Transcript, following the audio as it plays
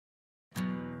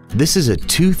This is a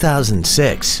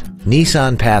 2006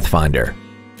 Nissan Pathfinder.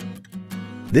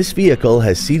 This vehicle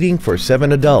has seating for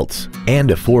 7 adults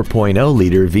and a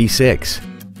 4.0-liter V6.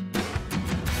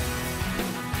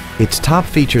 Its top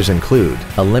features include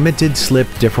a limited slip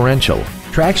differential,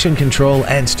 traction control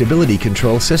and stability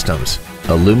control systems,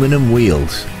 aluminum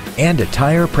wheels, and a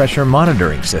tire pressure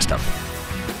monitoring system.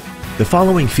 The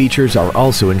following features are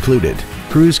also included: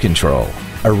 cruise control,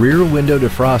 a rear window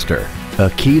defroster, a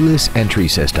keyless entry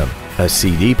system, a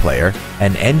CD player,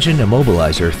 an engine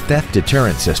immobilizer theft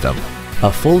deterrent system,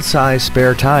 a full-size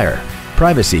spare tire,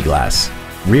 privacy glass,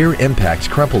 rear impact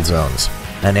crumple zones,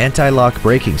 an anti-lock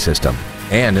braking system,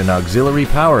 and an auxiliary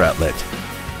power outlet.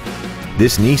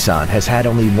 This Nissan has had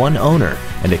only one owner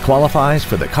and it qualifies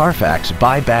for the Carfax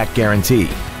buyback guarantee.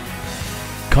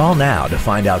 Call now to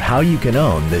find out how you can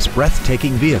own this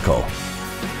breathtaking vehicle.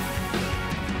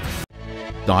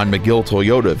 Don McGill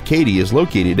Toyota of Katy is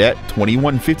located at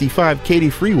 2155 Katy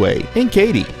Freeway in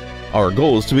Katy. Our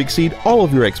goal is to exceed all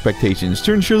of your expectations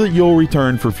to ensure that you'll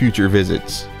return for future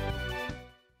visits.